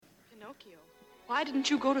Pinocchio, why didn't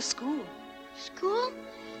you go to school? School?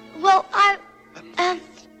 Well,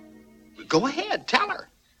 Go ahead, tell her.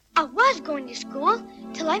 I was going to school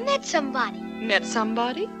till I met somebody. Met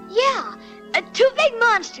somebody? Yeah, two big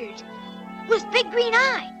monsters with big green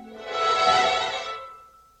eyes.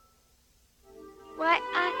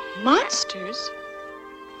 Monsters?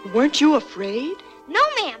 Weren't you afraid? No,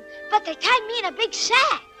 ma'am, but they tied me in a big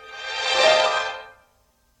sack.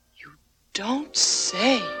 You don't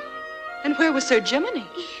say. And where was Sir Jiminy?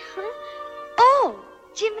 Oh,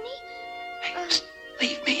 Jiminy? Hey,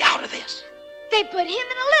 leave me out of this. They put him in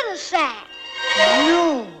a little sack.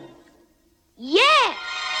 No. Yes.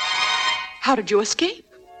 How did you escape?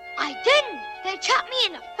 I didn't. They chopped me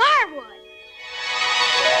into firewood.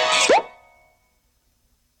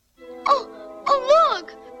 Oh,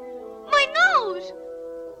 look! My nose!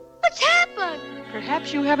 What's happened?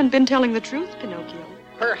 Perhaps you haven't been telling the truth, Pinocchio.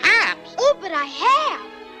 Perhaps. Oh, but I have.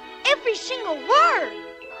 Every single word.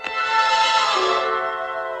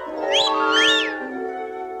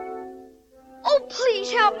 Oh,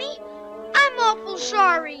 please help me. I'm awful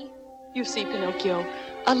sorry. You see, Pinocchio,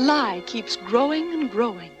 a lie keeps growing and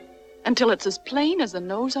growing until it's as plain as the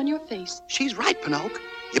nose on your face. She's right, Pinocchio.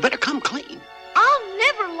 You better come clean. I'll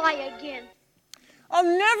never lie again. I'll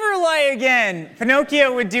never lie again.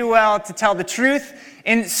 Pinocchio would do well to tell the truth,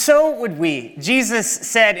 and so would we. Jesus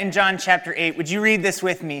said in John chapter 8, would you read this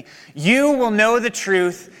with me? You will know the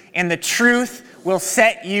truth, and the truth will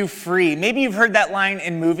set you free. Maybe you've heard that line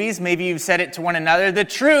in movies. Maybe you've said it to one another. The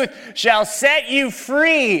truth shall set you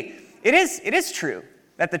free. It is true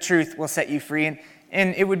that the truth will set you free,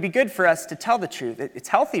 and it would be good for us to tell the truth. It's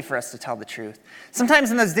healthy for us to tell the truth. Sometimes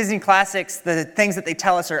in those Disney classics, the things that they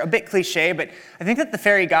tell us are a bit cliche, but I think that the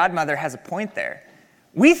fairy godmother has a point there.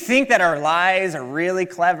 We think that our lies are really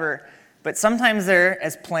clever, but sometimes they're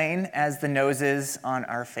as plain as the noses on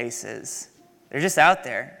our faces. They're just out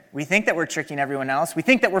there. We think that we're tricking everyone else. We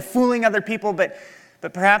think that we're fooling other people, but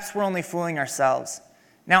perhaps we're only fooling ourselves.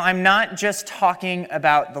 Now, I'm not just talking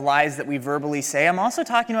about the lies that we verbally say. I'm also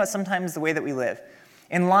talking about sometimes the way that we live.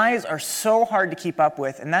 And lies are so hard to keep up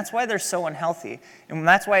with, and that's why they're so unhealthy. And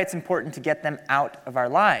that's why it's important to get them out of our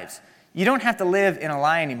lives. You don't have to live in a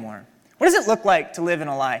lie anymore. What does it look like to live in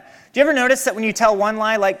a lie? Do you ever notice that when you tell one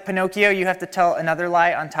lie, like Pinocchio, you have to tell another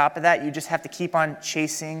lie on top of that? You just have to keep on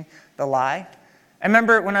chasing the lie? I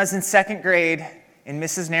remember when I was in second grade in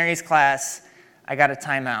Mrs. Nary's class, I got a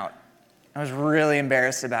timeout. I was really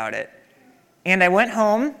embarrassed about it. And I went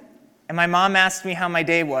home, and my mom asked me how my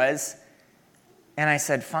day was, and I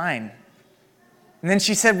said, fine. And then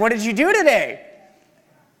she said, what did you do today?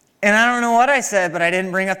 And I don't know what I said, but I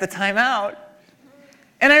didn't bring up the timeout.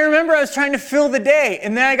 And I remember I was trying to fill the day,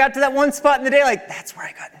 and then I got to that one spot in the day, like, that's where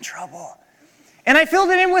I got in trouble. And I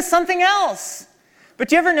filled it in with something else. But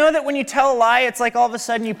do you ever know that when you tell a lie, it's like all of a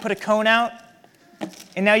sudden you put a cone out,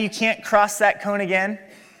 and now you can't cross that cone again?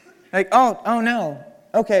 Like, oh no.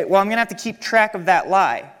 Okay, well, I'm going to have to keep track of that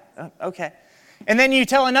lie. Okay. And then you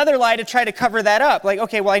tell another lie to try to cover that up. Like,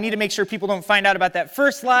 okay, well, I need to make sure people don't find out about that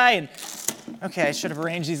first lie. And okay, I should have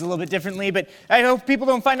arranged these a little bit differently, but I hope people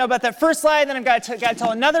don't find out about that first lie. And then I've got to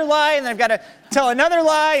tell another lie, and then I've got to tell another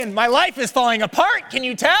lie, and my life is falling apart. Can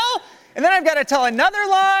you tell? And then I've got to tell another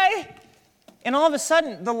lie. And all of a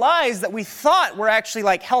sudden, the lies that we thought were actually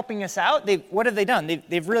like helping us out, what have they done?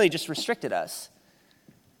 They've really just restricted us.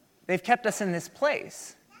 They've kept us in this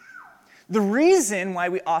place. The reason why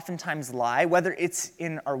we oftentimes lie, whether it's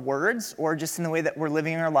in our words or just in the way that we're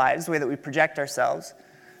living our lives, the way that we project ourselves,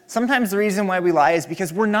 sometimes the reason why we lie is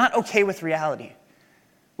because we're not okay with reality.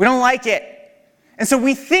 We don't like it. And so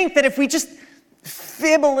we think that if we just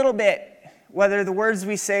fib a little bit, whether the words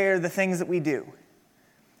we say or the things that we do,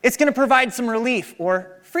 it's going to provide some relief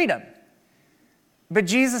or freedom. But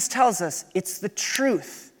Jesus tells us it's the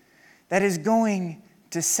truth that is going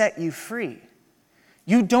to set you free.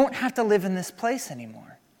 You don't have to live in this place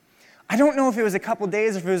anymore. I don't know if it was a couple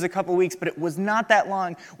days or if it was a couple weeks, but it was not that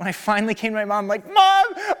long when I finally came to my mom like, Mom,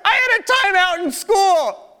 I had a timeout in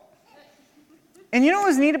school. And you know what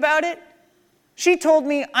was neat about it? She told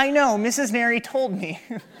me, I know, Mrs. Nary told me.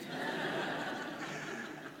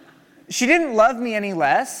 She didn't love me any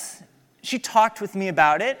less. She talked with me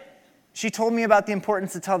about it. She told me about the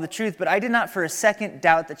importance to tell the truth, but I did not for a second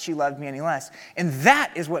doubt that she loved me any less. And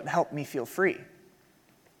that is what helped me feel free.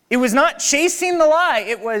 It was not chasing the lie.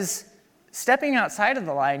 It was stepping outside of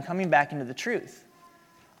the lie and coming back into the truth.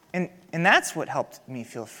 And that's what helped me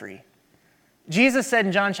feel free. Jesus said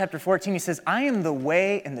in John chapter 14, he says, I am the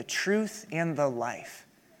way and the truth and the life.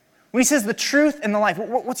 When he says the truth and the life,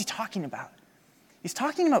 what's he talking about? He's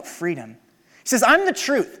talking about freedom. He says, I'm the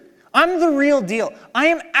truth. I'm the real deal. I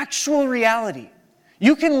am actual reality.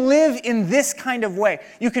 You can live in this kind of way.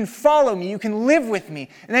 You can follow me. You can live with me.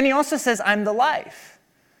 And then he also says, I'm the life.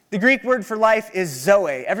 The Greek word for life is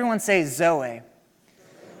zoe. Everyone say zoe.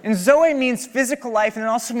 And zoe means physical life, and it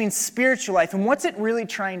also means spiritual life. And what's it really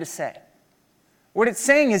trying to say? What it's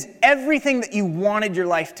saying is everything that you wanted your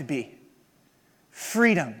life to be.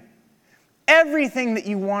 Freedom. Everything that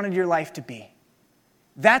you wanted your life to be.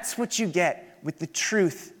 That's what you get with the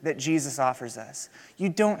truth that Jesus offers us. You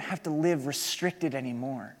don't have to live restricted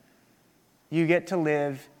anymore. You get to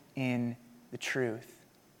live in the truth.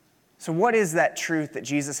 So what is that truth that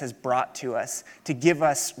Jesus has brought to us to give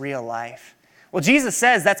us real life? Well, Jesus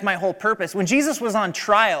says that's my whole purpose. When Jesus was on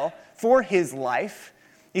trial for his life,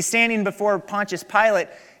 he's standing before Pontius Pilate,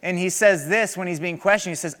 and he says this when he's being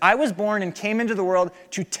questioned. He says, I was born and came into the world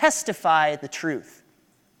to testify the truth.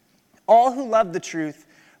 All who love the truth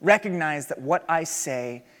recognize that what I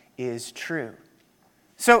say is true.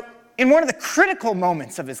 So, in one of the critical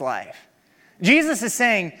moments of his life, Jesus is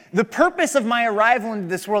saying, the purpose of my arrival into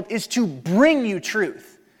this world is to bring you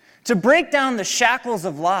truth, to break down the shackles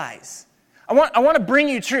of lies. I want to bring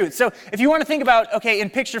you truth. So if you want to think about, okay, in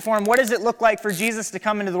picture form, what does it look like for Jesus to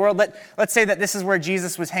come into the world? Let's say that this is where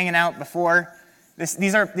Jesus was hanging out before.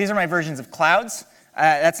 These are my versions of clouds.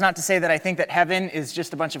 That's not to say that I think that heaven is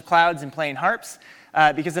just a bunch of clouds and playing harps,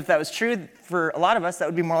 because if that was true, for a lot of us, that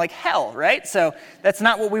would be more like hell, right? So that's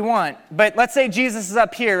not what we want. But let's say Jesus is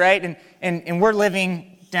up here, right? And we're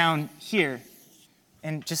living down here.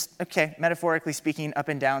 And just, okay, metaphorically speaking, up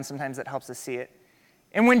and down, sometimes that helps us see it.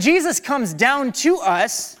 And when Jesus comes down to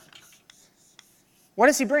us, what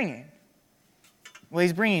is he bringing? Well,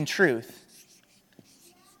 he's bringing truth.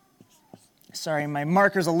 Sorry, my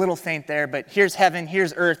marker's a little faint there, but here's heaven,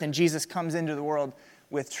 here's earth, and Jesus comes into the world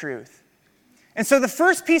with truth. And so the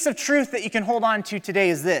first piece of truth that you can hold on to today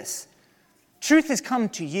is this. Truth has come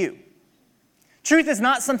to you. Truth is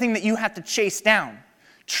not something that you have to chase down.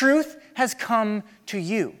 Truth has come to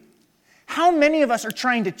you. How many of us are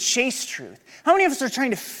trying to chase truth? How many of us are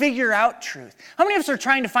trying to figure out truth? How many of us are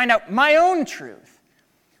trying to find out my own truth?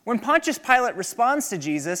 When Pontius Pilate responds to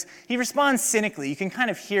Jesus, he responds cynically. You can kind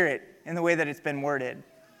of hear it in the way that it's been worded.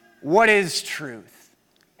 What is truth?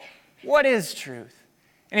 What is truth?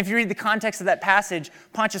 And if you read the context of that passage,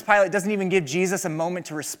 Pontius Pilate doesn't even give Jesus a moment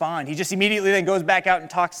to respond. He just immediately then goes back out and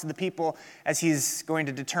talks to the people as he's going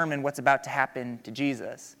to determine what's about to happen to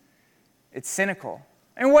Jesus. It's cynical.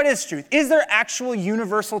 And what is truth? Is there actual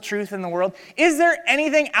universal truth in the world? Is there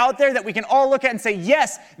anything out there that we can all look at and say,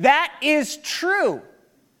 yes, that is true?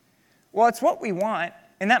 Well, it's what we want,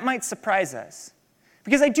 and that might surprise us.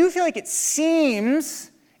 Because I do feel like it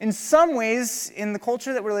seems, in some ways, in the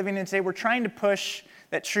culture that we're living in today, we're trying to push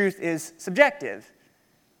that truth is subjective.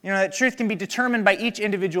 You know, that truth can be determined by each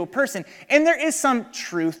individual person. And there is some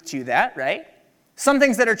truth to that, right? Some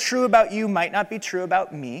things that are true about you might not be true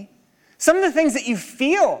about me. Some of the things that you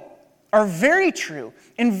feel are very true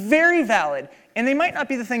and very valid, and they might not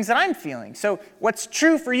be the things that I'm feeling. So what's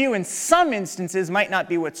true for you in some instances might not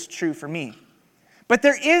be what's true for me. But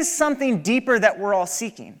there is something deeper that we're all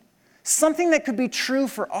seeking, something that could be true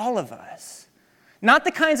for all of us. Not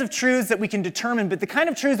the kinds of truths that we can determine, but the kind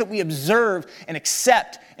of truths that we observe and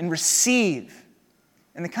accept and receive,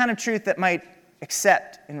 and the kind of truth that might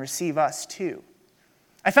accept and receive us too.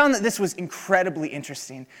 I found that this was incredibly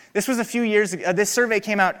interesting. This was a few years ago. This survey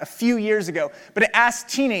came out a few years ago, but it asked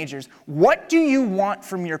teenagers, what do you want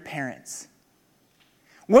from your parents?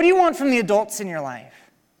 What do you want from the adults in your life?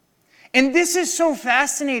 And this is so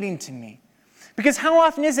fascinating to me, because how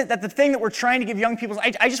often is it that the thing that we're trying to give young people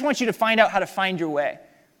is, I just want you to find out how to find your way.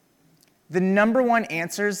 The number one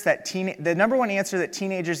answer that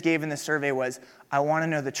teenagers gave in the survey was, I want to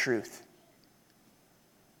know the truth.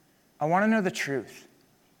 I want to know the truth.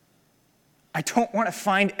 I don't want to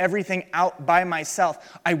find everything out by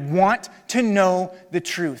myself. I want to know the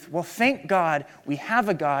truth. Well, thank God we have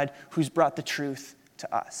a God who's brought the truth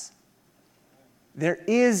to us. There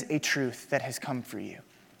is a truth that has come for you.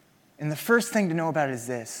 And the first thing to know about it is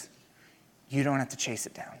this: you don't have to chase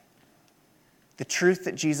it down. The truth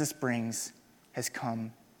that Jesus brings has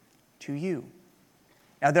come to you.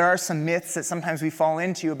 Now, there are some myths that sometimes we fall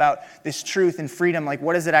into about this truth and freedom. Like,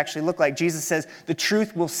 what does it actually look like? Jesus says the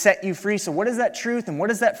truth will set you free. So what is that truth and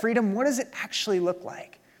what is that freedom? What does it actually look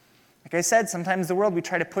like? Like I said, sometimes in the world we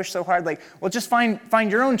try to push so hard, like, well, just find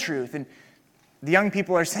your own truth. And the young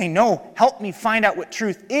people are saying, no, help me find out what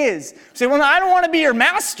truth is. We say, well, no, I don't want to be your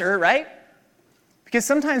master, right? Because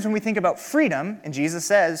sometimes when we think about freedom, and Jesus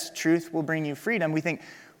says truth will bring you freedom, we think,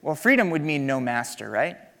 well, freedom would mean no master,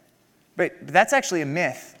 right? But that's actually a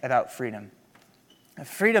myth about freedom. A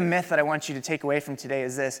freedom myth that I want you to take away from today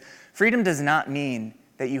is this: freedom does not mean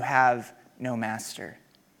that you have no master.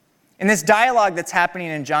 In this dialogue that's happening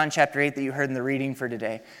in John chapter 8 that you heard in the reading for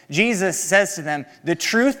today, Jesus says to them, the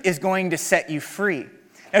truth is going to set you free.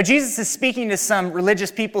 Now, Jesus is speaking to some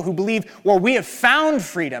religious people who believe, well, we have found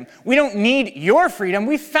freedom. We don't need your freedom.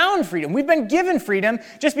 We've found freedom. We've been given freedom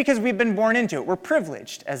just because we've been born into it. We're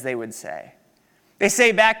privileged, as they would say. They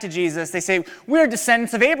say back to Jesus, they say, we're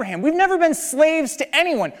descendants of Abraham. We've never been slaves to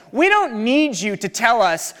anyone. We don't need you to tell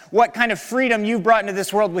us what kind of freedom you've brought into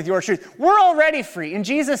this world with your truth. We're already free. And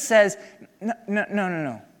Jesus says,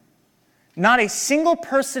 no. Not a single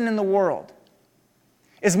person in the world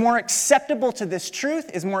is more acceptable to this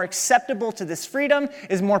truth, is more acceptable to this freedom,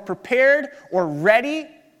 is more prepared or ready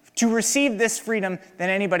to receive this freedom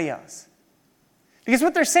than anybody else. Because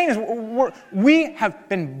what they're saying is we have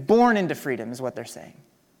been born into freedom, is what they're saying.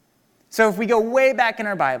 So if we go way back in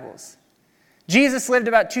our Bibles, Jesus lived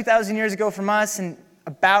about 2,000 years ago from us, and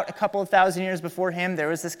about a couple of thousand years before him, there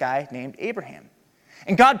was this guy named Abraham.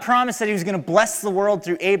 And God promised that he was going to bless the world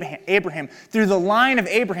through Abraham, through the line of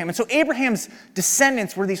Abraham. And so Abraham's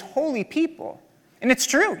descendants were these holy people. And it's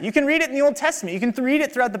true. You can read it in the Old Testament. You can read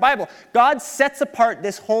it throughout the Bible. God sets apart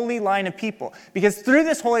this holy line of people because through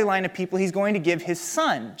this holy line of people, he's going to give his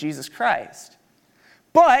son, Jesus Christ.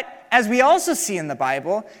 But as we also see in the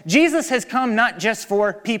Bible, Jesus has come not just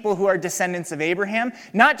for people who are descendants of Abraham,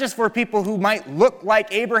 not just for people who might look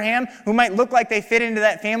like Abraham, who might look like they fit into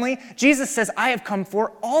that family. Jesus says, I have come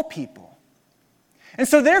for all people. And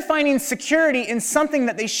so they're finding security in something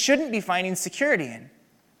that they shouldn't be finding security in.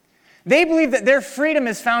 They believe that their freedom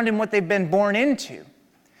is found in what they've been born into.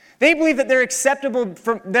 They believe that they're acceptable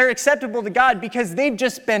to God because they've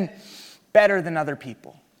just been better than other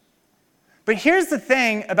people. But here's the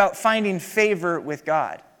thing about finding favor with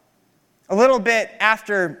God. A little bit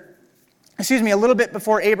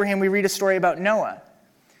before Abraham, we read a story about Noah.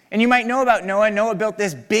 And you might know about Noah. Noah built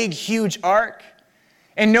this big, huge ark.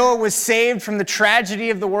 And Noah was saved from the tragedy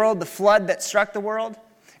of the world, the flood that struck the world.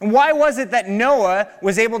 And why was it that Noah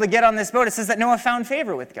was able to get on this boat? It says that Noah found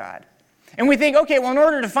favor with God. And we think, okay, well, in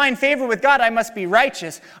order to find favor with God, I must be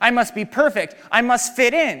righteous. I must be perfect. I must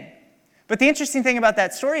fit in. But the interesting thing about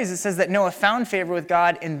that story is it says that Noah found favor with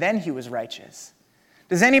God and then he was righteous.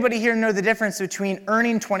 Does anybody here know the difference between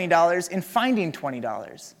earning $20 and finding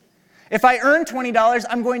 $20? If I earn $20,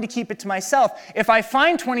 I'm going to keep it to myself. If I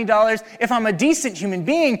find $20, if I'm a decent human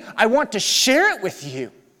being, I want to share it with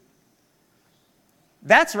you.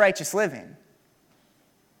 That's righteous living.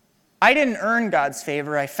 I didn't earn God's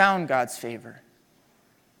favor, I found God's favor.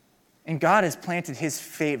 And God has planted his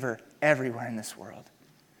favor everywhere in this world.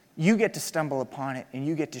 You get to stumble upon it and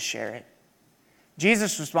you get to share it.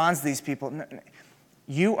 Jesus responds to these people,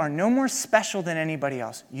 you are no more special than anybody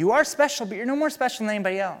else. You are special, but you're no more special than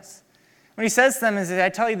anybody else. What he says to them is, I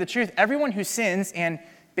tell you the truth, everyone who sins, and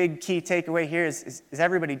big key takeaway here is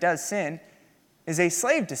everybody does sin, is a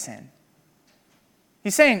slave to sin.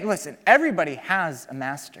 He's saying, listen, everybody has a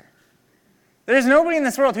master. There's nobody in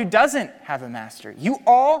this world who doesn't have a master. You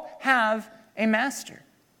all have a master.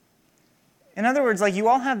 In other words, like you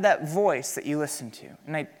all have that voice that you listen to.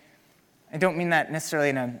 And I don't mean that necessarily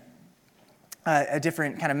in a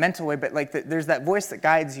different kind of mental way, but like there's that voice that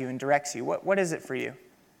guides you and directs you. What is it for you?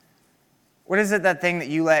 What is it, that thing that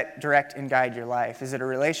you let direct and guide your life? Is it a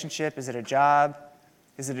relationship? Is it a job?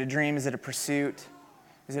 Is it a dream? Is it a pursuit?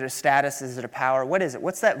 Is it a status? Is it a power? What is it?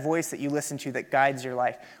 What's that voice that you listen to that guides your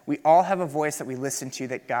life? We all have a voice that we listen to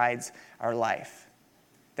that guides our life,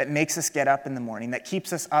 that makes us get up in the morning, that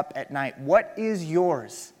keeps us up at night. What is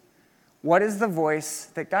yours? What is the voice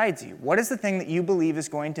that guides you? What is the thing that you believe is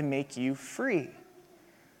going to make you free?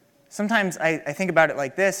 Sometimes I think about it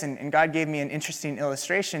like this, and God gave me an interesting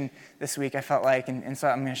illustration this week, I felt like, and so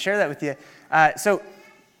I'm going to share that with you. So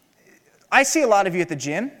I see a lot of you at the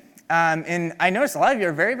gym. And I notice a lot of you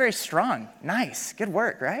are very, very strong. Nice. Good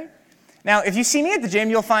work, right? Now, if you see me at the gym,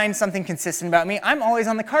 you'll find something consistent about me. I'm always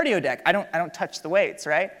on the cardio deck. I don't touch the weights,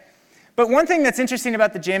 right? But one thing that's interesting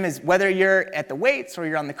about the gym is whether you're at the weights or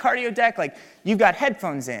you're on the cardio deck, like you've got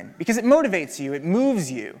headphones in because it motivates you, it moves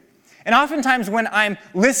you. And oftentimes when I'm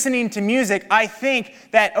listening to music, I think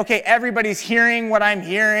that, okay, everybody's hearing what I'm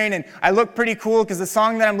hearing, and I look pretty cool because the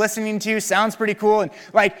song that I'm listening to sounds pretty cool. And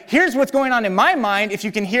like, here's what's going on in my mind if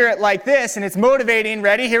you can hear it like this, and it's motivating.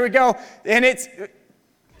 Ready? Here we go. And it's,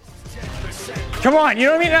 come on, you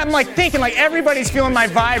know what I mean? I'm like thinking like everybody's feeling my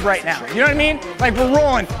vibe right now. You know what I mean? Like we're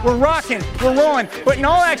rolling, we're rocking, we're rolling. But in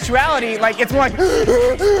all actuality, like it's more like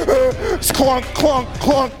clunk, clunk,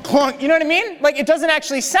 clunk, clunk. You know what I mean? Like it doesn't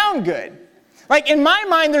actually sound good. Like in my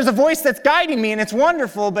mind, there's a voice that's guiding me and it's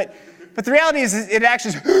wonderful, but But the reality is it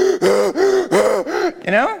actually is,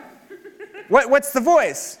 you know? What's the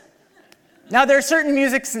voice? Now, there are certain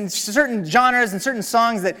musics and certain genres and certain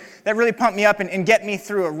songs that really pump me up and get me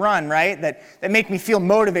through a run, right? That make me feel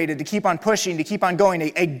motivated to keep on pushing, to keep on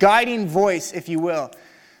going, a guiding voice, if you will.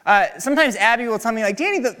 Sometimes Abby will tell me, like,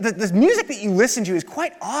 Danny, the music that you listen to is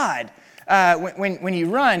quite odd when you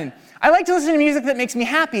run. And I like to listen to music that makes me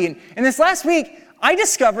happy. And this last week, I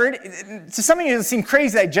discovered, to some of you it'll seem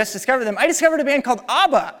crazy that I just discovered them, I discovered a band called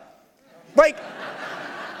ABBA. Like,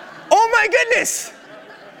 oh my goodness!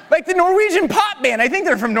 Like the Norwegian pop band. I think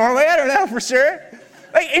they're from Norway. I don't know for sure.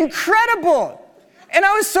 Like, incredible. And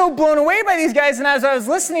I was so blown away by these guys, and as I was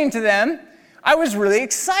listening to them, I was really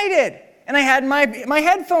excited. And I had my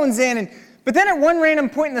headphones in, but then at one random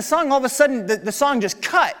point in the song, all of a sudden, the song just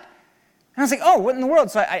cut. And I was like, oh, what in the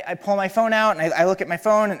world? So I pull my phone out, and I look at my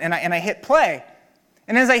phone, and I hit play.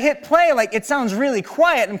 And as I hit play, like, it sounds really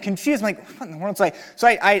quiet. I'm confused. I'm like, what in the world? So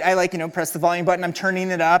I like, press the volume button. I'm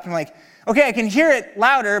turning it up. I'm like, okay, I can hear it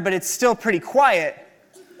louder, but it's still pretty quiet.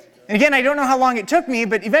 And again, I don't know how long it took me,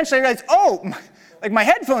 but eventually I realized, like my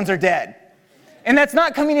headphones are dead. And that's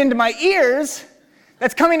not coming into my ears,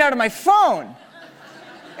 that's coming out of my phone.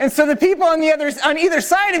 And so the people on either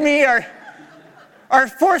side of me are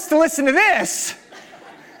forced to listen to this.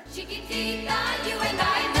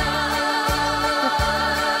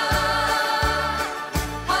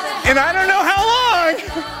 And I don't know how long.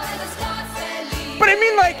 But I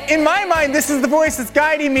mean, like, in my mind, this is the voice that's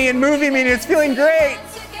guiding me and moving me, and it's feeling great.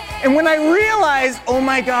 And when I realized, oh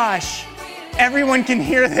my gosh, everyone can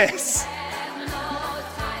hear this,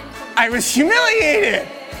 I was humiliated.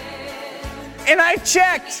 And I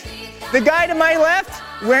checked. The guy to my left,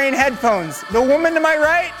 wearing headphones. The woman to my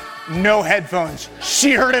right, no headphones.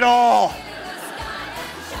 She heard it all.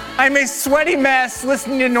 I'm a sweaty mess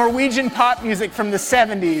listening to Norwegian pop music from the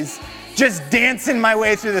 70s, just dancing my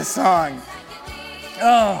way through the song.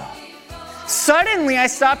 Oh. Suddenly, I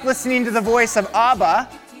stopped listening to the voice of Abba,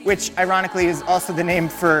 which ironically is also the name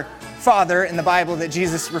for Father in the Bible that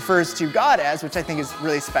Jesus refers to God as, which I think is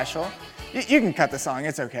really special. You can cut the song,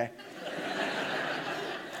 it's okay.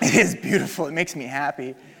 It is beautiful, it makes me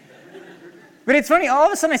happy. But it's funny, all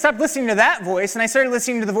of a sudden I stopped listening to that voice and I started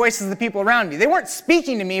listening to the voices of the people around me. They weren't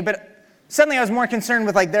speaking to me, but suddenly I was more concerned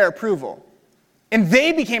with like their approval. And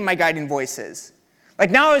they became my guiding voices.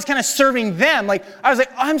 Like now I was kind of serving them. Like I was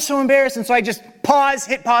like, I'm so embarrassed. And so I just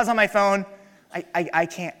hit pause on my phone. I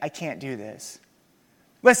can't do this.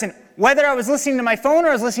 Listen, whether I was listening to my phone or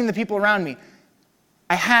I was listening to the people around me,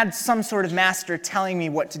 I had some sort of master telling me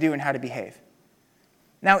what to do and how to behave.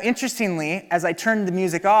 Now, interestingly, as I turned the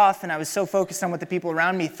music off and I was so focused on what the people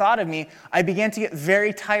around me thought of me, I began to get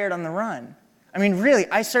very tired on the run. I mean, really,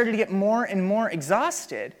 I started to get more and more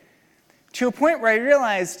exhausted to a point where I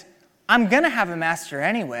realized I'm going to have a master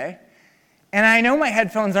anyway, and I know my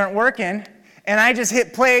headphones aren't working, and I just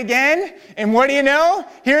hit play again, and what do you know?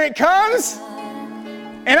 Here it comes.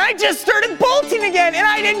 And I just started bolting again, and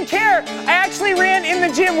I didn't care. I actually ran in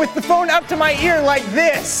the gym with the phone up to my ear like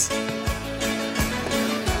this.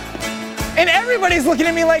 And everybody's looking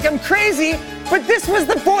at me like I'm crazy, but this was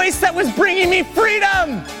the voice that was bringing me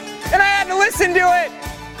freedom, and I had to listen to it.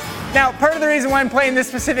 Now, part of the reason why I'm playing this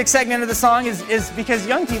specific segment of the song is because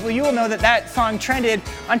young people, you will know that song trended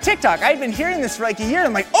on TikTok. I'd been hearing this for like a year, and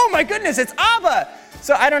I'm like, oh my goodness, it's ABBA.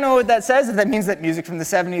 So I don't know what that says, if that means that music from the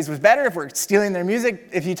 70s was better, if we're stealing their music.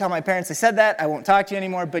 If you tell my parents I said that, I won't talk to you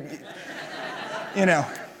anymore, but you know.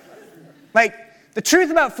 Like, the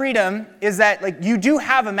truth about freedom is that like you do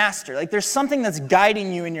have a master. Like there's something that's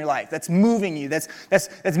guiding you in your life, that's moving you, that's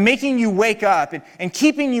making you wake up and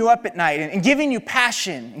keeping you up at night and giving you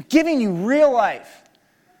passion and giving you real life.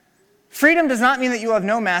 Freedom does not mean that you have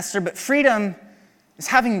no master, but freedom is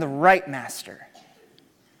having the right master.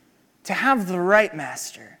 To have the right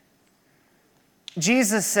master.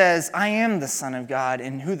 Jesus says, I am the Son of God,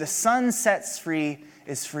 and who the Son sets free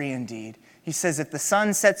is free indeed. He says, if the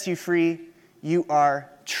Son sets you free, you are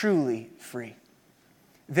truly free.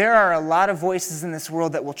 There are a lot of voices in this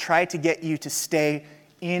world that will try to get you to stay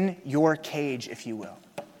in your cage, if you will,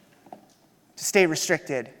 to stay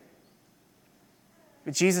restricted.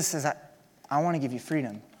 But Jesus says, I want to give you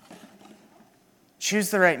freedom.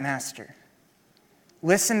 Choose the right master.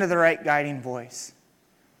 Listen to the right guiding voice.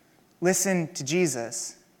 Listen to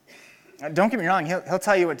Jesus. Don't get me wrong, he'll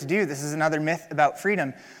tell you what to do. This is another myth about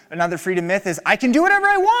freedom. Another freedom myth is, I can do whatever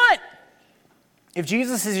I want. If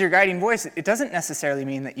Jesus is your guiding voice, it doesn't necessarily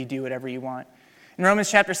mean that you do whatever you want. In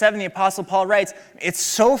Romans chapter 7, the Apostle Paul writes, it's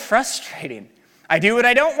so frustrating. I do what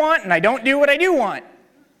I don't want, and I don't do what I do want.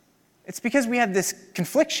 It's because we have this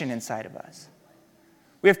confliction inside of us.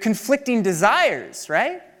 We have conflicting desires,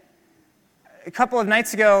 right? A couple of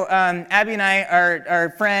nights ago, Abby and I,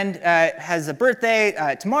 our friend, has a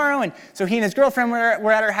birthday tomorrow, and so he and his girlfriend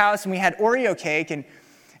were at our house, and we had Oreo cake,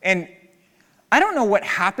 and I don't know what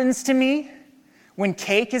happens to me when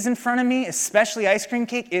cake is in front of me, especially ice cream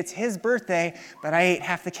cake. It's his birthday, but I ate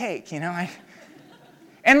half the cake,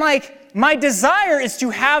 And my desire is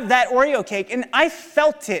to have that Oreo cake, and I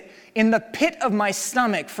felt it in the pit of my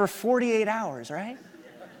stomach for 48 hours, right?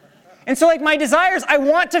 And so my desires, I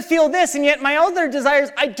want to feel this, and yet my other desires,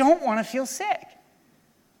 I don't want to feel sick.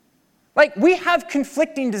 We have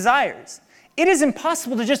conflicting desires. It is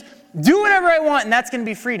impossible to just do whatever I want, and that's going to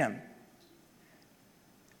be freedom.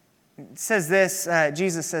 It says this,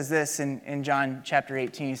 Jesus says this in John chapter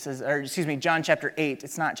 18. He says, John chapter 8.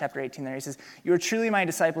 It's not chapter 18 there. He says, "You are truly my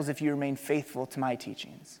disciples if you remain faithful to my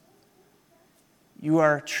teachings." You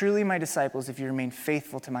are truly my disciples if you remain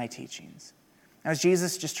faithful to my teachings. Now, is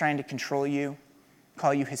Jesus just trying to control you,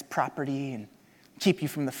 call you his property, and keep you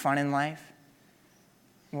from the fun in life?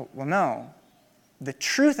 Well, no. The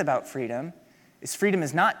truth about freedom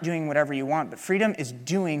is not doing whatever you want, but freedom is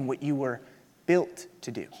doing what you were built to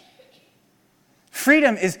do.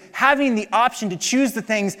 Freedom is having the option to choose the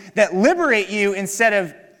things that liberate you instead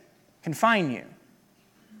of confine you.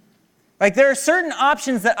 There are certain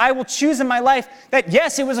options that I will choose in my life that,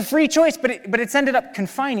 yes, it was a free choice, but it's ended up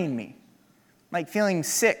confining me. Like feeling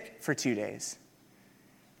sick for 2 days.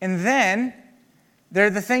 And then there are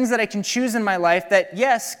the things that I can choose in my life that,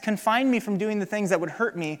 yes, confine me from doing the things that would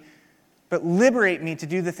hurt me, but liberate me to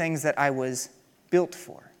do the things that I was built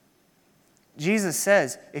for. Jesus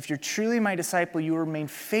says, if you're truly my disciple, you will remain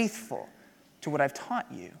faithful to what I've taught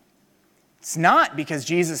you. It's not because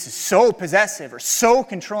Jesus is so possessive or so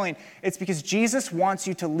controlling. It's because Jesus wants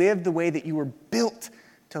you to live the way that you were built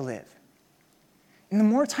to live. And the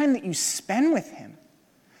more time that you spend with him,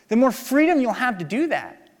 the more freedom you'll have to do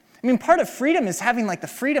that. Part of freedom is having the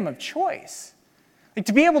freedom of choice.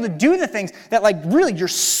 To be able to do the things that really your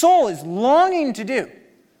soul is longing to do.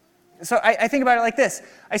 So I think about it like this.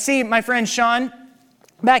 I see my friend Sean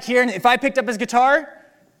back here, and if I picked up his guitar,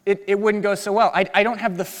 it wouldn't go so well. I don't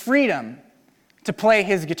have the freedom to play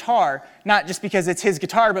his guitar, not just because it's his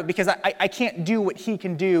guitar, but because I can't do what he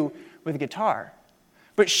can do with a guitar.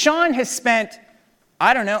 But Sean has spent,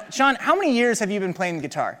 I don't know, Sean, how many years have you been playing the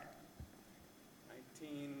guitar?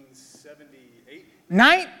 1978.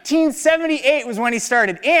 1978 was when he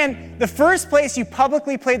started. And the first place you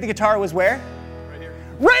publicly played the guitar was where? Right here.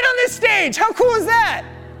 Right on this stage! How cool is that?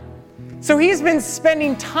 So he's been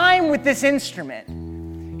spending time with this instrument.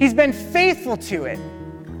 He's been faithful to it.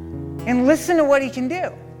 And listen to what he can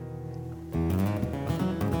do.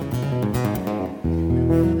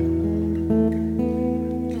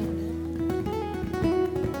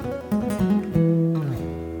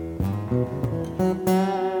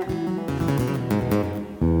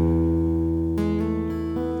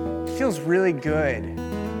 It feels really good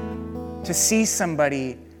to see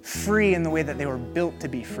somebody free in the way that they were built to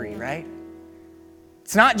be free, right?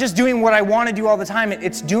 It's not just doing what I want to do all the time.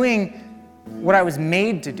 It's doing what I was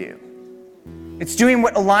made to do. It's doing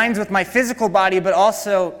what aligns with my physical body, but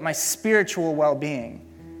also my spiritual well-being.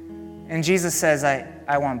 And Jesus says,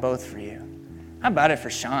 I want both for you. How about it for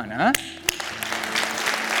Sean, huh?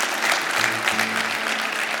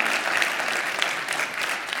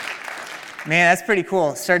 Man, that's pretty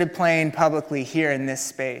cool. Started playing publicly here in this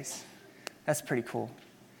space. That's pretty cool.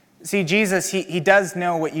 See, Jesus, he does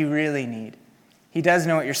know what you really need. He does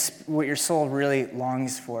know what your soul really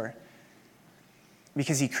longs for,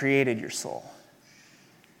 because he created your soul,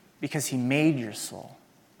 because he made your soul.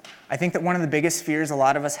 I think that one of the biggest fears a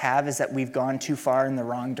lot of us have is that we've gone too far in the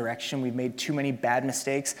wrong direction. We've made too many bad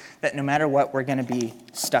mistakes that no matter what, we're going to be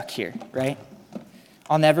stuck here, right?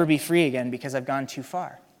 I'll never be free again because I've gone too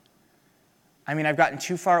far. I've gotten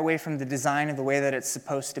too far away from the design of the way that it's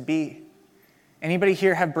supposed to be. Anybody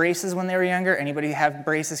here have braces when they were younger? Anybody have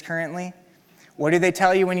braces currently? What do they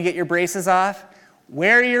tell you when you get your braces off?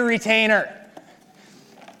 Wear your retainer.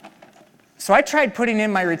 So I tried putting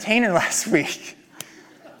in my retainer last week.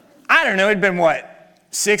 I don't know, it'd been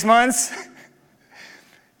 6 months?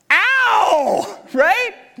 Ow!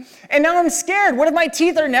 Right? And now I'm scared. What if my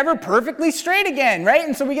teeth are never perfectly straight again, right?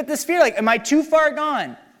 And so we get this fear, am I too far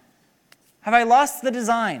gone? Have I lost the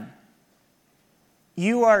design?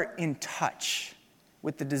 You are in touch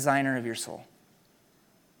with the designer of your soul.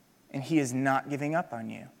 And he is not giving up on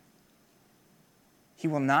you. He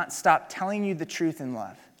will not stop telling you the truth in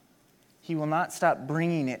love. He will not stop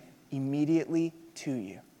bringing it immediately to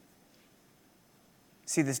you.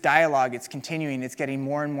 See, this dialogue, it's continuing. It's getting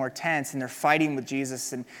more and more tense, and they're fighting with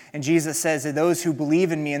Jesus. And Jesus says that those who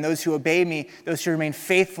believe in me and those who obey me, those who remain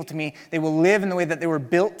faithful to me, they will live in the way that they were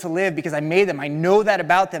built to live because I made them. I know that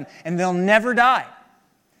about them, and they'll never die.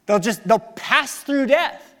 They'll pass through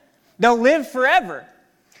death. They'll live forever.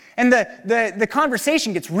 And the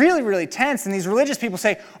conversation gets really, really tense, and these religious people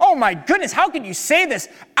say, oh my goodness, how could you say this?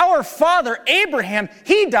 Our father Abraham,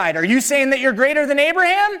 he died. Are you saying that you're greater than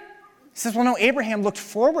Abraham? He says, well, no, Abraham looked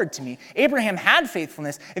forward to me. Abraham had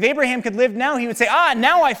faithfulness. If Abraham could live now, he would say,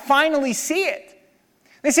 now I finally see it.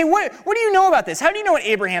 They say, what do you know about this? How do you know what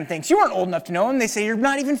Abraham thinks? You weren't old enough to know him. They say, you're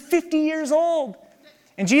not even 50 years old.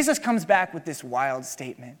 And Jesus comes back with this wild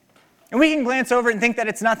statement. And we can glance over it and think that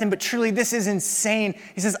it's nothing, but truly this is insane.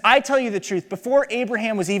 He says, I tell you the truth, before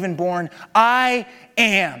Abraham was even born, I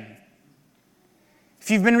am. If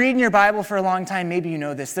you've been reading your Bible for a long time, maybe you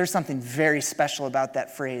know this. There's something very special about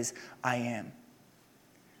that phrase, I am.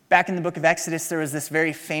 Back in the book of Exodus, there was this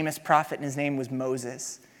very famous prophet, and his name was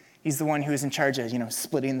Moses. He's the one who was in charge of,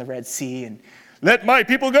 splitting the Red Sea and let my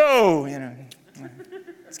people go.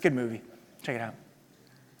 It's a good movie. Check it out.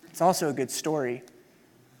 It's also a good story.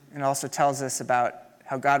 It also tells us about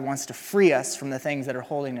how God wants to free us from the things that are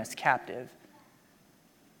holding us captive.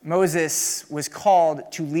 Moses was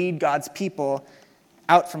called to lead God's people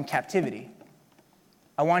out from captivity.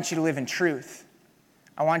 I want you to live in truth.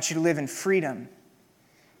 I want you to live in freedom.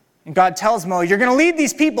 And God tells Moses, you're going to lead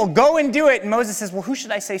these people, go and do it. And Moses says, well, who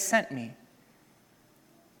should I say sent me?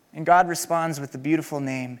 And God responds with the beautiful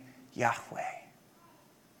name, Yahweh.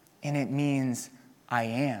 And it means, I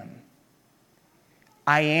am.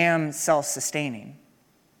 I am self-sustaining.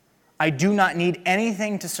 I do not need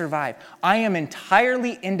anything to survive. I am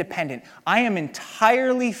entirely independent. I am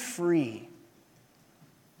entirely free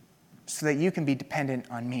so that you can be dependent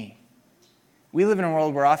on me. We live in a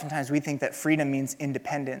world where oftentimes we think that freedom means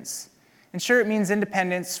independence. And sure, it means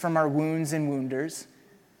independence from our wounds and wounders,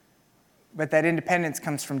 but that independence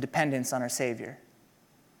comes from dependence on our Savior.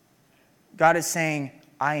 God is saying,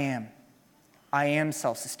 I am. I am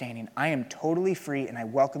self-sustaining. I am totally free, and I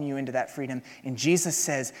welcome you into that freedom. And Jesus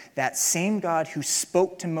says, that same God who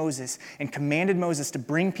spoke to Moses and commanded Moses to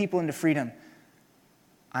bring people into freedom,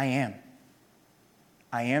 I am.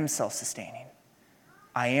 I am self-sustaining.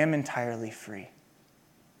 I am entirely free.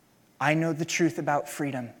 I know the truth about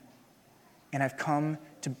freedom, and I've come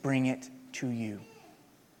to bring it to you.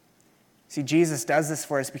 See, Jesus does this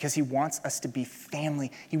for us because he wants us to be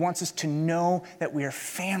family. He wants us to know that we are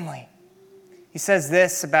family. He says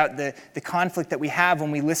this about the conflict that we have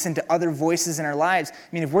when we listen to other voices in our lives. I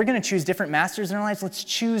mean, if we're going to choose different masters in our lives, let's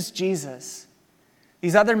choose Jesus.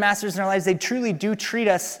 These other masters in our lives, they truly do treat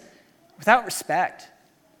us without respect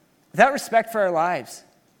for our lives.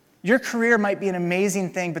 Your career might be an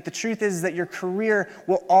amazing thing, but the truth is that your career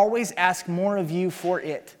will always ask more of you for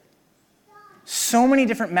it. So many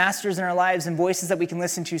different masters in our lives and voices that we can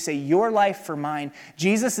listen to say, your life for mine.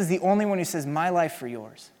 Jesus is the only one who says, my life for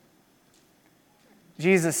yours.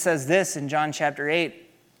 Jesus says this in John chapter 8,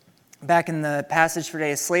 back in the passage for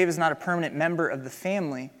today, a slave is not a permanent member of the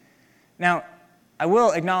family. Now, I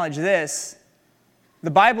will acknowledge this. The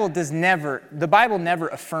Bible never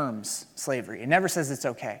affirms slavery. It never says it's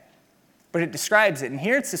okay. But it describes it, and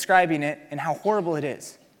here it's describing it and how horrible it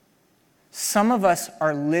is. Some of us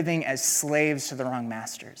are living as slaves to the wrong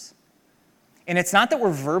masters. And it's not that we're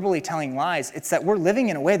verbally telling lies, it's that we're living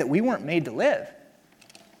in a way that we weren't made to live.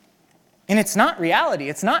 And it's not reality,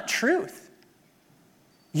 it's not truth.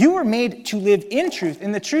 You were made to live in truth,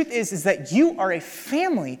 and the truth is that you are a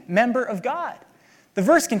family member of God. The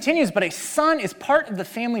verse continues, but a son is part of the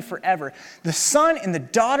family forever. The son and the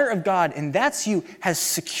daughter of God, and that's you, has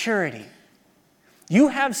security. You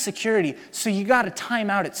have security, so you got a time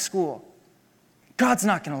out at school. God's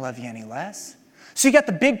not going to love you any less. So you got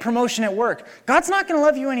the big promotion at work. God's not going to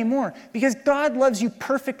love you anymore because God loves you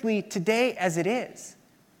perfectly today as it is.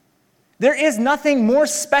 There is nothing more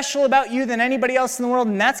special about you than anybody else in the world,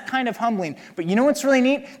 and that's kind of humbling. But you know what's really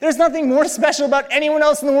neat? There's nothing more special about anyone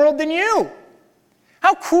else in the world than you.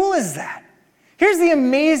 How cool is that? Here's the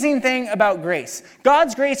amazing thing about grace.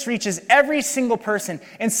 God's grace reaches every single person,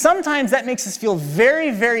 and sometimes that makes us feel very,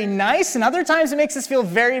 very nice, and other times it makes us feel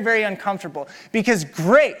very, very uncomfortable. Because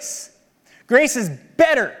grace is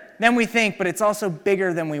better than we think, but it's also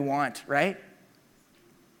bigger than we want, right?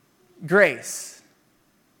 Grace,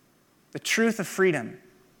 the truth of freedom,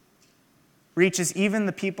 reaches even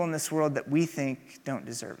the people in this world that we think don't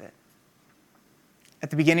deserve it. At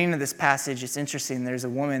the beginning of this passage, it's interesting. There's a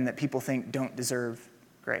woman that people think don't deserve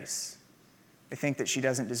grace. They think that she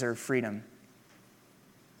doesn't deserve freedom.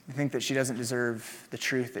 They think that she doesn't deserve the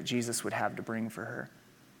truth that Jesus would have to bring for her.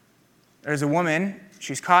 There's a woman,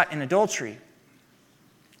 she's caught in adultery.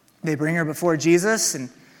 They bring her before Jesus, and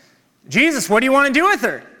Jesus, what do you want to do with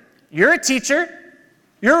her? You're a teacher.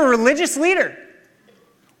 You're a religious leader.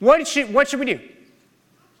 What should we do? It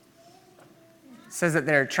says that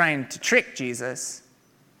they're trying to trick Jesus.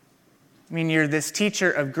 I mean, you're this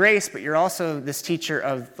teacher of grace, but you're also this teacher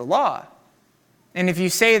of the law. And if you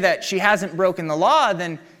say that she hasn't broken the law,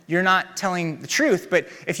 then you're not telling the truth. But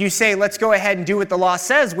if you say, let's go ahead and do what the law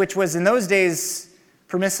says, which was in those days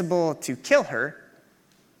permissible to kill her,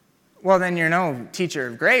 well, then you're no teacher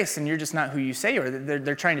of grace, and you're just not who you say you are.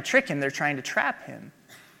 They're trying to trick him. They're trying to trap him.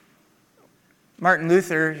 Martin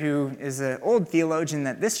Luther, who is an old theologian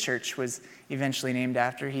that this church was eventually named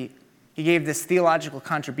after, he gave this theological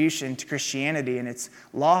contribution to Christianity, and it's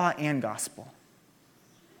law and gospel.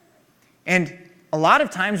 And a lot of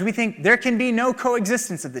times we think there can be no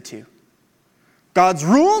coexistence of the two. God's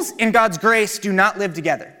rules and God's grace do not live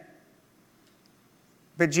together.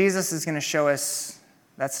 But Jesus is going to show us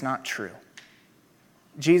that's not true.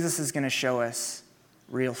 Jesus is going to show us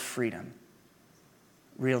real freedom,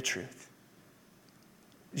 real truth.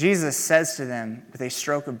 Jesus says to them with a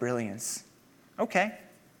stroke of brilliance, okay,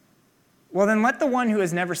 well then let the one who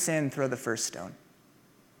has never sinned throw the first stone.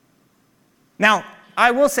 Now,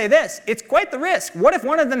 I will say this, it's quite the risk. What if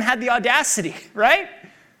one of them had the audacity, right?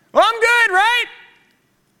 Well, I'm good, right?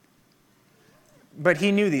 But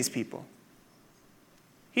he knew these people.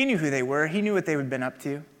 He knew who they were. He knew what they had been up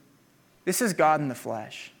to. This is God in the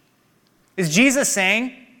flesh. Is Jesus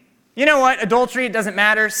saying, you know what, adultery, it doesn't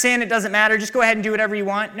matter. Sin, it doesn't matter. Just go ahead and do whatever you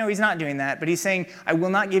want. No, he's not doing that. But he's saying, I will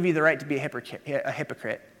not give you the right to be a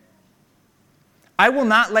hypocrite. I will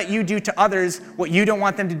not let you do to others what you don't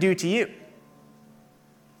want them to do to you.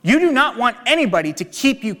 You do not want anybody to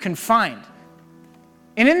keep you confined.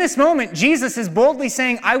 And in this moment, Jesus is boldly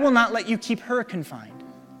saying, I will not let you keep her confined.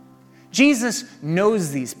 Jesus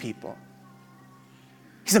knows these people.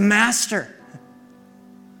 He's a master.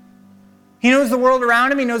 He knows the world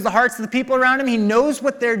around him. He knows the hearts of the people around him. He knows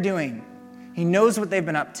what they're doing. He knows what they've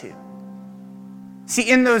been up to. See,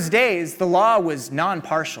 in those days, the law was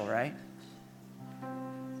non-partial, right?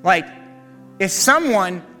 Like, if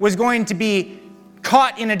someone was going to be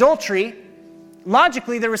caught in adultery,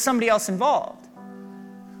 logically there was somebody else involved.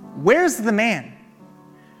 Where's the man?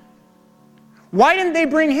 Why didn't they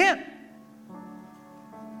bring him?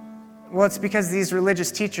 Well, it's because these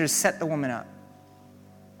religious teachers set the woman up.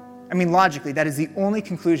 I mean, logically, that is the only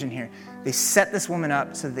conclusion here. They set this woman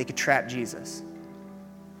up so that they could trap Jesus.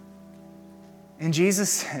 And Jesus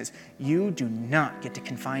says, you do not get to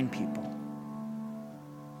confine people.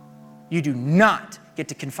 You do not get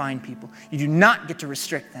to confine people. You do not get to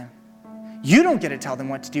restrict them. You don't get to tell them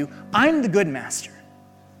what to do. I'm the good master.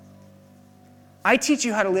 I teach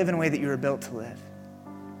you how to live in a way that you were built to live.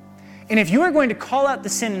 And if you are going to call out the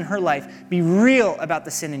sin in her life, be real about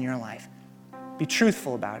the sin in your life. Be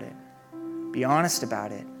truthful about it. Be honest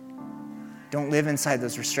about it. Don't live inside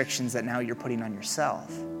those restrictions that now you're putting on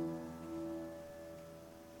yourself.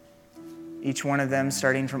 Each one of them,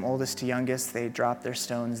 starting from oldest to youngest, they drop their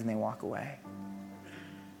stones and they walk away.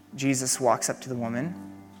 Jesus walks up to the woman,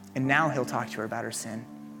 and now he'll talk to her about her sin.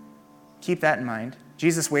 Keep that in mind.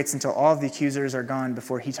 Jesus waits until all of the accusers are gone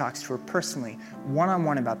before he talks to her personally,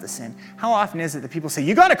 one-on-one about the sin. How often is it that people say,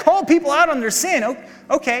 you got to call people out on their sin?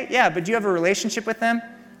 Okay, yeah, but do you have a relationship with them?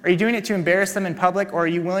 Are you doing it to embarrass them in public, or are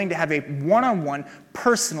you willing to have a one-on-one,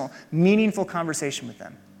 personal, meaningful conversation with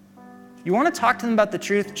them? You want to talk to them about the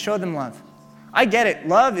truth? Show them love. I get it.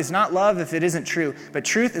 Love is not love if it isn't true, but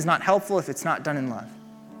truth is not helpful if it's not done in love.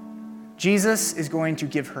 Jesus is going to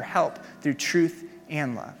give her help through truth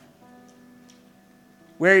and love.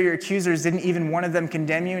 Where your accusers, didn't even one of them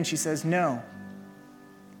condemn you? And she says, no.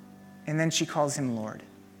 And then she calls him Lord.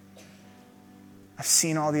 I've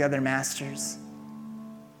seen all the other masters.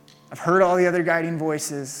 I've heard all the other guiding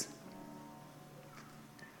voices.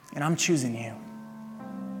 And I'm choosing you.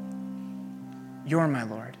 You're my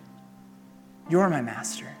Lord. You're my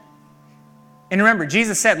master. And remember,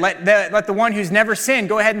 Jesus said, let the one who's never sinned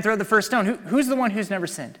go ahead and throw the first stone. Who's the one who's never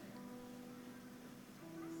sinned?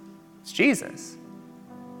 It's Jesus.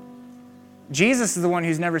 Jesus is the one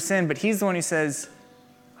who's never sinned, but he's the one who says,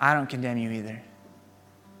 I don't condemn you either.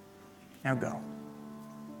 Now go.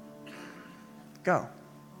 Go.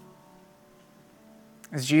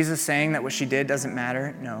 Is Jesus saying that what she did doesn't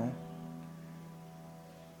matter? No.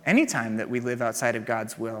 Anytime that we live outside of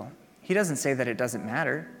God's will, he doesn't say that it doesn't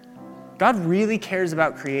matter. God really cares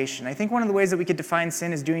about creation. I think one of the ways that we could define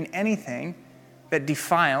sin is doing anything that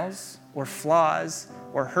defiles or flaws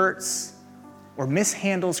or hurts or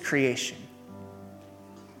mishandles creation.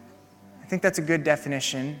 think that's a good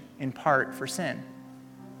definition in part for sin.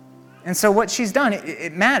 And so what she's done,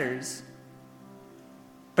 it matters.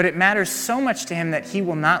 But it matters so much to him that he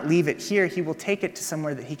will not leave it here. He will take it to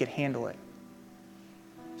somewhere that he could handle it.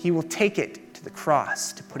 He will take it to the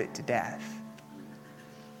cross to put it to death.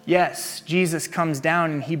 Yes, Jesus comes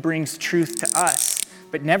down and he brings truth to us.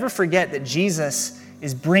 But never forget that Jesus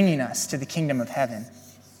is bringing us to the kingdom of heaven.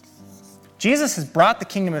 Jesus has brought the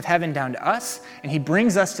kingdom of heaven down to us, and he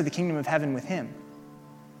brings us to the kingdom of heaven with him.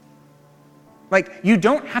 Like, you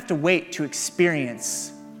don't have to wait to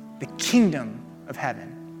experience the kingdom of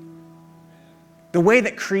heaven. The way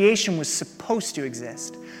that creation was supposed to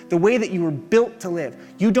exist, the way that you were built to live.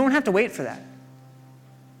 You don't have to wait for that.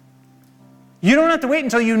 You don't have to wait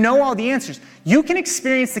until you know all the answers. You can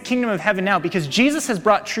experience the kingdom of heaven now because Jesus has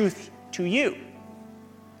brought truth to you.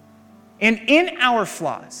 And in our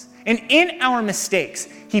flaws, and in our mistakes,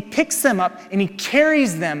 he picks them up and he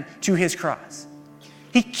carries them to his cross.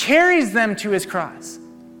 He carries them to his cross.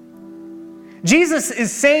 Jesus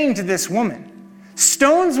is saying to this woman,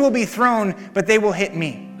 stones will be thrown, but they will hit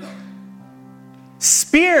me.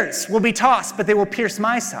 Spears will be tossed, but they will pierce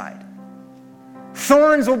my side.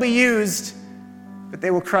 Thorns will be used, but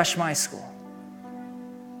they will crush my skull.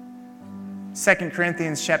 2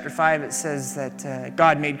 Corinthians chapter 5, it says that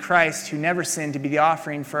God made Christ, who never sinned, to be the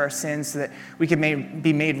offering for our sins so that we could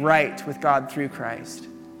be made right with God through Christ.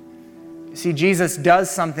 You see, Jesus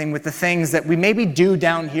does something with the things that we maybe do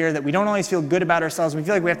down here that we don't always feel good about ourselves. We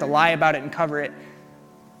feel like we have to lie about it and cover it.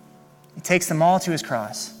 He takes them all to his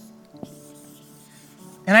cross.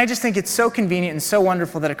 And I just think it's so convenient and so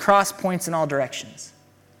wonderful that a cross points in all directions.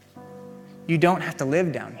 You don't have to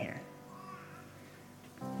live down here.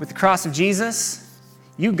 With the cross of Jesus,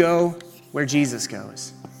 you go where Jesus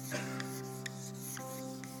goes.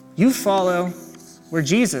 You follow where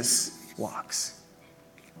Jesus walks.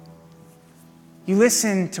 You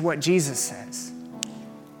listen to what Jesus says.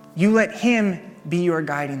 You let him be your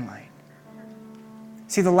guiding light.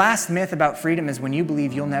 See, the last myth about freedom is when you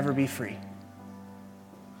believe you'll never be free.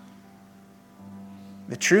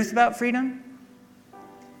 The truth about freedom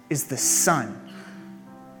is the Son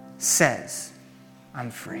says, I'm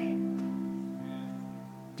free.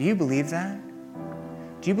 Do you believe that?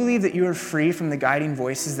 Do you believe that you are free from the guiding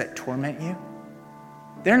voices that torment you?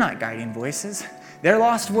 They're not guiding voices. They're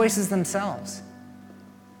lost voices themselves.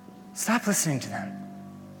 Stop listening to them.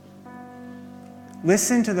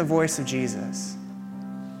 Listen to the voice of Jesus,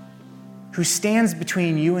 who stands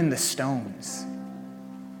between you and the stones,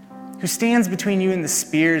 who stands between you and the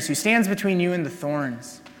spears, who stands between you and the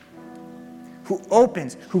thorns, who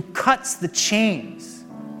opens, who cuts the chains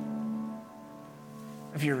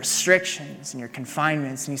of your restrictions and your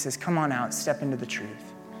confinements, and he says, come on out, step into the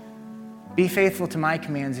truth. Be faithful to my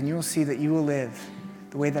commands, and you will see that you will live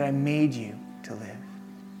the way that I made you to live.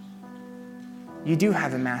 You do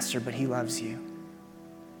have a master, but he loves you.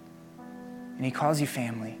 And he calls you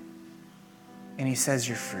family. And he says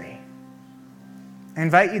you're free. I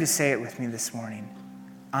invite you to say it with me this morning.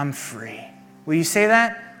 I'm free. Will you say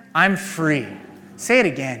that? I'm free. Say it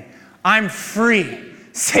again. I'm free.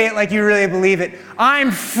 Say it like you really believe it. I'm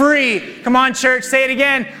free. Come on, church, say it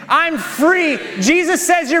again. I'm free. Jesus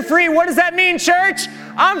says you're free. What does that mean, church?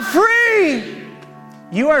 I'm free.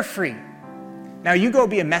 You are free. Now you go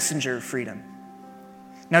be a messenger of freedom.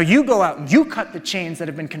 Now you go out and you cut the chains that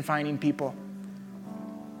have been confining people.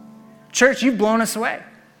 Church, you've blown us away.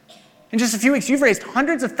 In just a few weeks, you've raised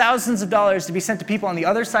hundreds of thousands of dollars to be sent to people on the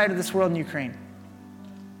other side of this world in Ukraine.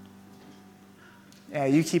 Yeah,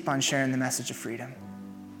 you keep on sharing the message of freedom.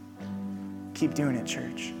 Keep doing it,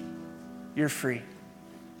 church. You're free.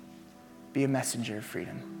 Be a messenger of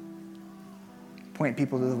freedom. Point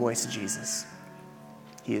people to the voice of Jesus.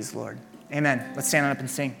 He is Lord. Amen. Let's stand up and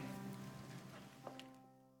sing.